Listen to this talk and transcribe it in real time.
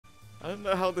don't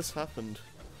know how this happened.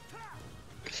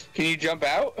 Can you jump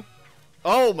out?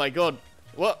 Oh my god.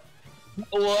 What?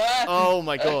 What? Oh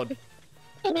my god.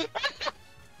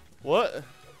 What?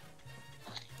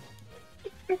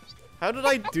 How did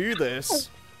I do this?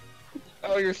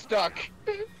 Oh, you're stuck.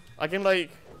 I can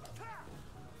like...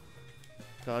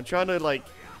 I'm trying to like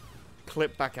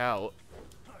clip back out.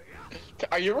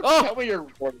 Are you? Oh! Tell me you're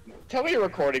recording. Tell me you're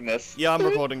recording this. Yeah, I'm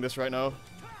recording this right now.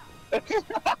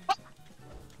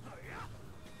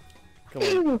 Come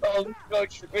on. Oh,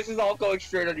 this is all going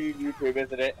straight on YouTube,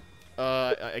 isn't it?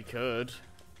 I could.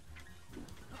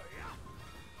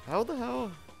 How the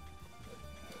hell?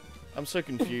 I'm so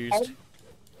confused.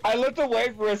 I looked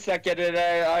away for a second and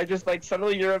I just like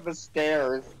suddenly you're in the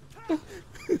stairs. I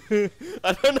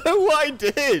don't know what I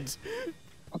did.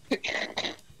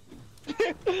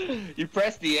 You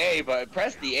press the A button,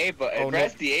 press the A button, Oh,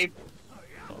 press no. the A.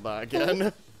 Not that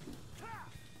again.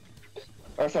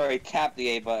 Or sorry, tap the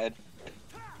A button.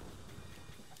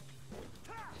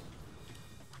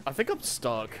 I think I'm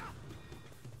stuck.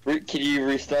 Can you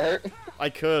restart? I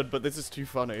could, but this is too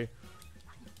funny.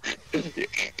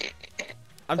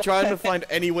 I'm trying to find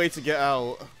any way to get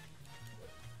out.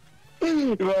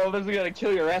 Well, this is gonna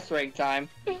kill your S rank time.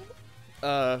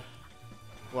 Why?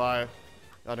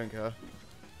 I don't care.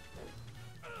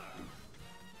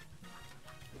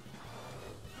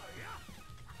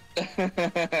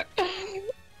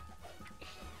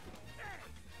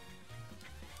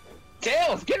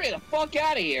 Tails, get me the fuck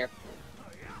out of here!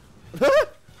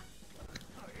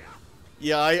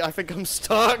 Yeah, I think I'm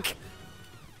stuck.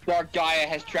 Dark Gaia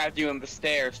has trapped you in the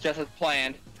stairs, just as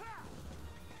planned.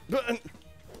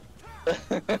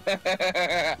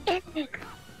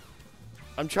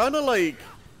 I'm trying to like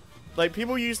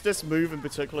people use this move in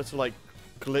particular to like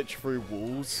glitch through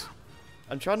walls.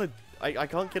 I'm trying to, I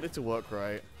can't get it to work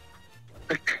right.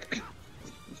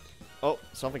 Oh,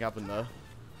 something happened there.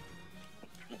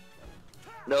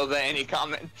 No, there any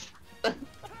comments?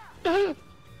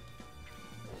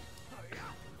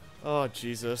 Oh,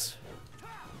 Jesus.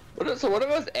 So what are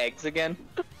those eggs again?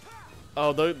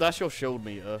 Oh, that's your shield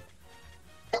meter.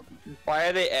 Why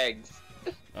are they eggs?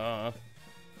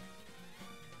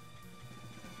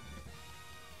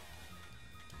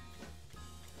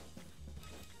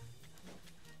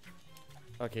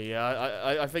 Okay,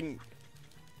 yeah, I think...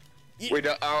 We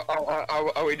don't,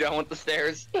 are we done with the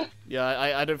stairs? Yeah,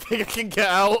 I don't think I can get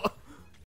out.